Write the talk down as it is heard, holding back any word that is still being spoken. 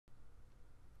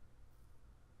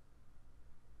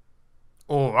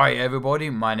Alright everybody,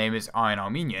 my name is Iron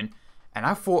Armenian, and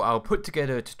I thought I'll put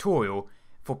together a tutorial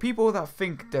for people that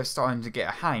think they're starting to get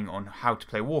a hang on how to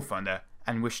play WarThunder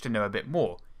and wish to know a bit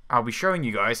more. I'll be showing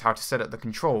you guys how to set up the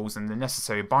controls and the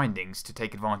necessary bindings to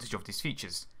take advantage of these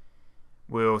features.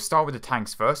 We'll start with the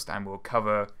tanks first, and we'll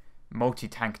cover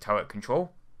multi-tank turret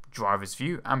control, driver's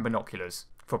view and binoculars.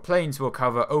 For planes we'll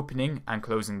cover opening and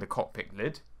closing the cockpit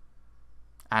lid,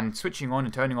 and switching on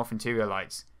and turning off interior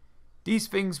lights. These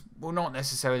things will not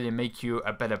necessarily make you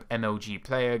a better MLG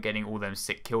player getting all them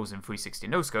sick kills in 360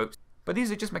 no-scopes, but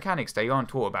these are just mechanics that you aren't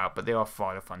taught about, but they are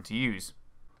rather fun to use.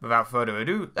 Without further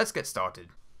ado, let's get started.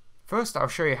 First I'll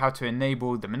show you how to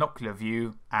enable the binocular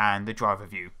view and the driver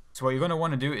view. So what you're going to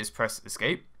want to do is press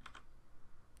escape,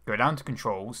 go down to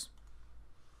controls,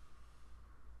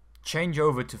 change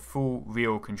over to full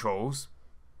real controls,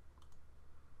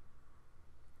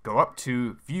 go up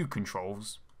to view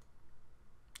controls,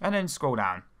 and then scroll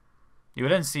down. You will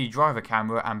then see driver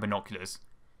camera and binoculars.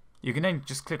 You can then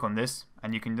just click on this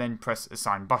and you can then press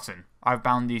assign button. I've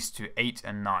bound these to 8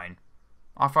 and 9.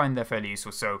 I find they're fairly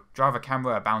useful, so driver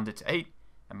camera I bound it to 8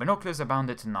 and binoculars I bound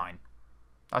it to 9.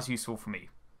 That's useful for me.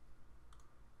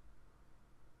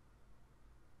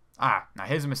 Now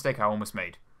here's a mistake I almost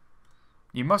made.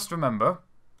 You must remember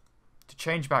to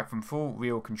change back from full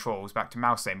real controls back to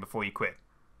mouse aim before you quit.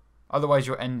 Otherwise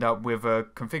you'll end up with a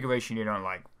configuration you don't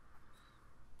like.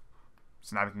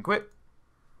 So now we can quit,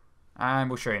 and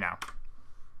we'll show you now.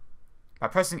 By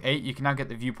pressing 8 you can now get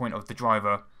the viewpoint of the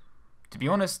driver. To be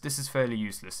honest, this is fairly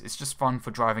useless. It's just fun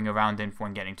for driving around in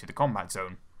when getting to the combat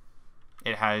zone.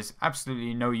 It has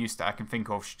absolutely no use that I can think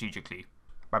of strategically.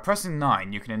 By pressing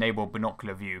 9 you can enable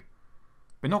binocular view.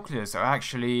 Binoculars are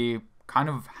actually kind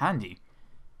of handy,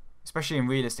 especially in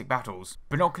realistic battles.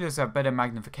 Binoculars have better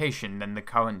magnification than the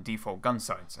current default gun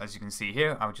sights. As you can see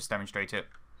here, I'll just demonstrate it.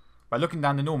 By looking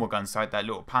down the normal gun sight, that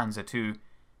little Panzer II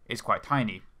is quite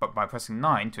tiny, but by pressing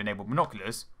 9 to enable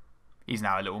binoculars, he's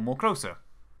now a little more closer.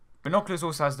 Binoculars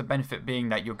also has the benefit being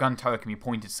that your gun turret can be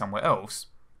pointed somewhere else,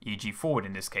 e.g. forward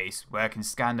in this case, where I can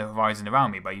scan the horizon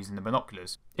around me by using the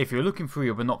binoculars. If you're looking through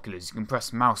your binoculars, you can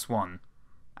press mouse 1,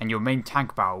 and your main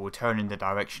tank barrel will turn in the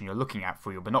direction you're looking at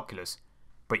through your binoculars.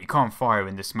 But you can't fire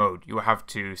in this mode. You will have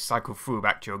to cycle through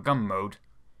back to your gun mode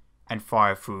and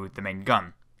fire through the main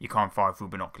gun. You can't fire through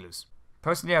binoculars.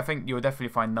 Personally, I think you'll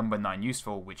definitely find number 9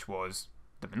 useful, which was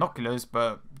the binoculars,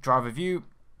 but driver view,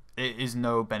 it is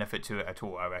no benefit to it at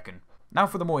all, I reckon. Now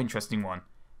for the more interesting one,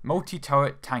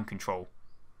 multi-turret tank control.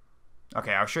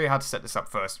 Okay, I'll show you how to set this up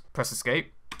first. Press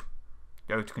escape,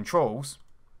 go to controls,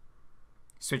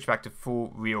 switch back to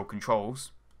full real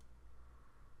controls,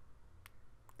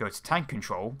 go to tank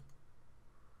control,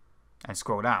 and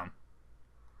scroll down.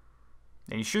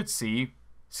 Then you should see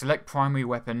select primary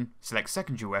weapon, select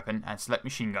secondary weapon, and select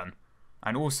machine gun.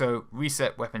 And also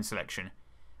reset weapon selection.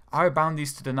 I bound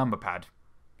these to the number pad,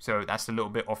 so that's a little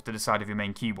bit off to the side of your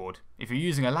main keyboard. If you're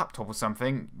using a laptop or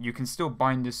something, you can still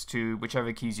bind this to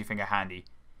whichever keys you think are handy.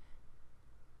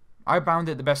 I bound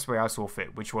it the best way I saw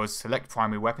fit, which was select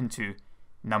primary weapon to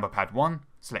number pad 1,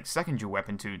 select secondary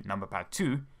weapon to number pad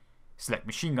 2, select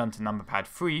machine gun to number pad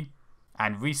 3,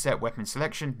 and reset weapon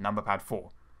selection number pad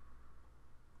 4.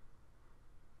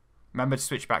 Remember to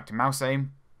switch back to mouse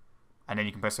aim, and then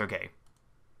you can press OK.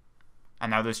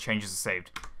 And now those changes are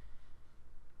saved.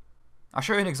 I'll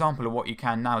show you an example of what you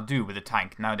can now do with a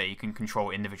tank now that you can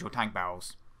control individual tank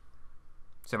barrels.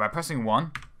 So by pressing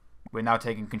 1, we're now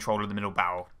taking control of the middle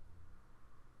barrel.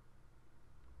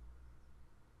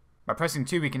 By pressing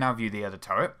 2 we can now view the other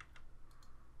turret.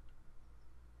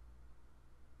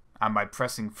 And by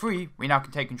pressing 3 we now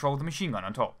can take control of the machine gun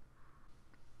on top.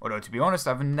 Although to be honest,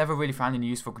 I've never really found any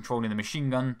use for controlling the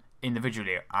machine gun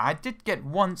individually. I did get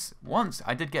once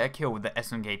I did get a kill with the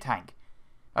SMG tank.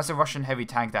 That's a Russian heavy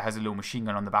tank that has a little machine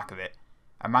gun on the back of it.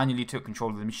 I manually took control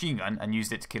of the machine gun and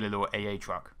used it to kill a little AA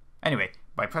truck. Anyway,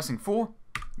 by pressing 4,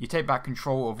 you take back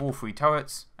control of all 3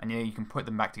 turrets, and then you can put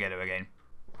them back together again.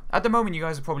 At the moment you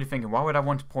guys are probably thinking, why would I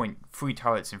want to point 3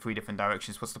 turrets in 3 different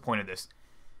directions? What's the point of this?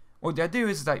 Well, the idea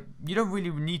is that you don't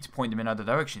really need to point them in other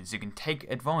directions. You can take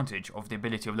advantage of the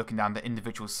ability of looking down the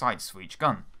individual sights for each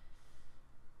gun.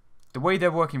 The way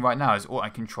they're working right now is I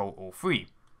control all 3.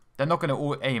 They're not going to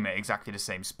all aim at exactly the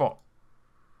same spot.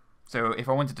 So if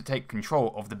I wanted to take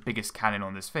control of the biggest cannon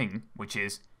on this thing, which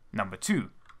is number 2,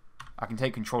 I can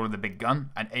take control of the big gun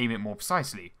and aim it more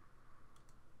precisely.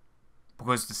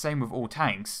 Because the same with all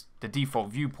tanks, the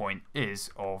default viewpoint is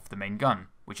of the main gun,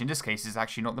 which in this case is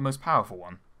actually not the most powerful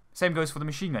one. Same goes for the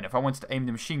machine gun. If I wanted to aim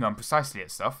the machine gun precisely at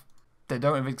stuff, they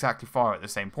don't exactly fire at the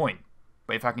same point.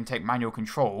 But if I can take manual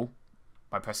control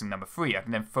by pressing number 3, I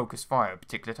can then focus fire a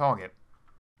particular target.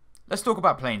 Let's talk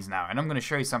about planes now, and I'm going to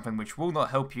show you something which will not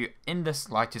help you in the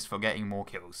slightest for getting more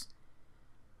kills.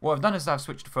 What I've done is I've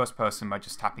switched to first person by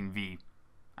just tapping V,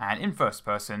 and in first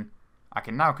person, I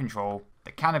can now control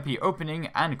the canopy opening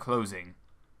and closing,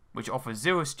 which offers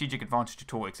zero strategic advantage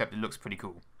at all except it looks pretty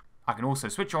cool. I can also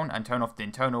switch on and turn off the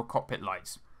internal cockpit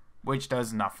lights, which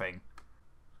does nothing.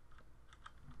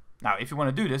 Now, if you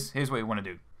want to do this, here's what you want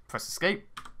to do. Press escape,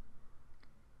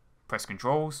 press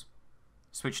controls,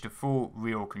 switch to full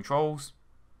real controls.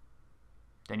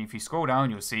 Then if you scroll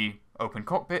down, you'll see open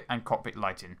cockpit and cockpit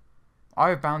lighting. I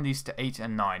have bound these to 8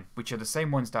 and 9, which are the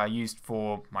same ones that I used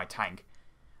for my tank.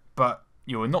 But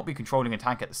you will not be controlling a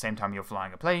tank at the same time you're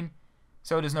flying a plane,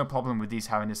 so there's no problem with these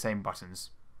having the same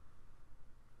buttons.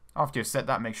 After you've set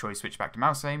that, make sure you switch back to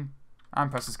mouse aim, and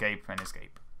press escape and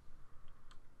escape.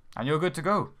 And you're good to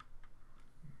go.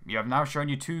 You have now shown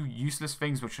you two useless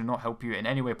things which will not help you in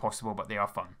any way possible, but they are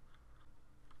fun.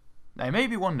 Now you may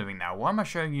be wondering now, why am I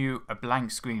showing you a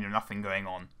blank screen with nothing going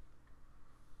on?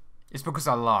 It's because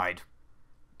I lied.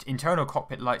 Internal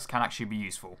cockpit lights can actually be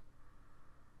useful.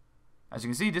 As you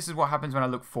can see, this is what happens when I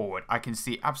look forward. I can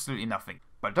see absolutely nothing.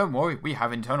 But don't worry, we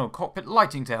have internal cockpit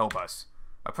lighting to help us.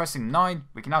 By pressing 9,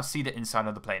 we can now see the inside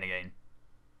of the plane again.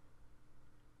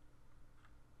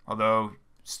 Although,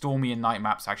 stormy and night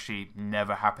maps actually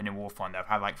never happen in WarThunder. I've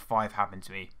had like 5 happen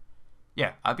to me.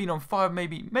 Yeah, I've been on 5,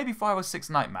 maybe 5 or 6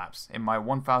 night maps in my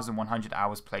 1,100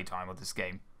 hours playtime of this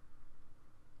game.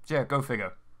 So yeah, go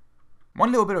figure. One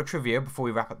little bit of trivia before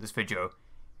we wrap up this video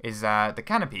is that the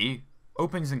canopy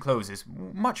opens and closes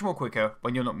much more quicker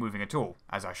when you're not moving at all,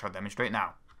 as I shall demonstrate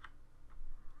now.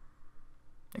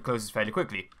 It closes fairly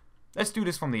quickly. Let's do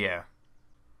this from the air.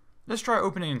 Let's try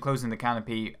opening and closing the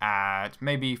canopy at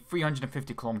maybe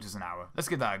 350 kilometers an hour. Let's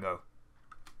give that a go.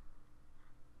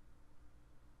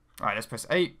 Alright, let's press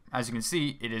 8. As you can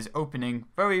see, it is opening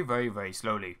very, very, very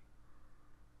slowly.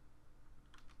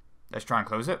 Let's try and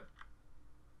close it.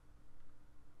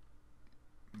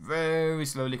 Very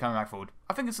slowly coming back forward.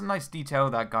 I think it's a nice detail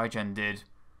that Gaijin did.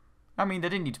 I mean, they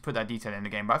didn't need to put that detail in the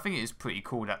game, but I think it is pretty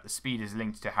cool that the speed is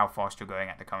linked to how fast you're going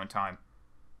at the current time.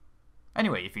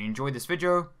 Anyway, if you enjoyed this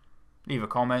video, leave a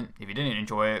comment. If you didn't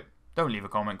enjoy it, don't leave a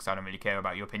comment because I don't really care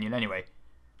about your opinion anyway.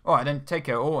 Alright then, take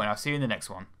care all, and I'll see you in the next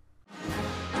one.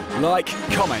 Like,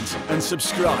 comment and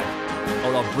subscribe,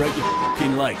 or I'll break your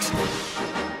f***ing legs.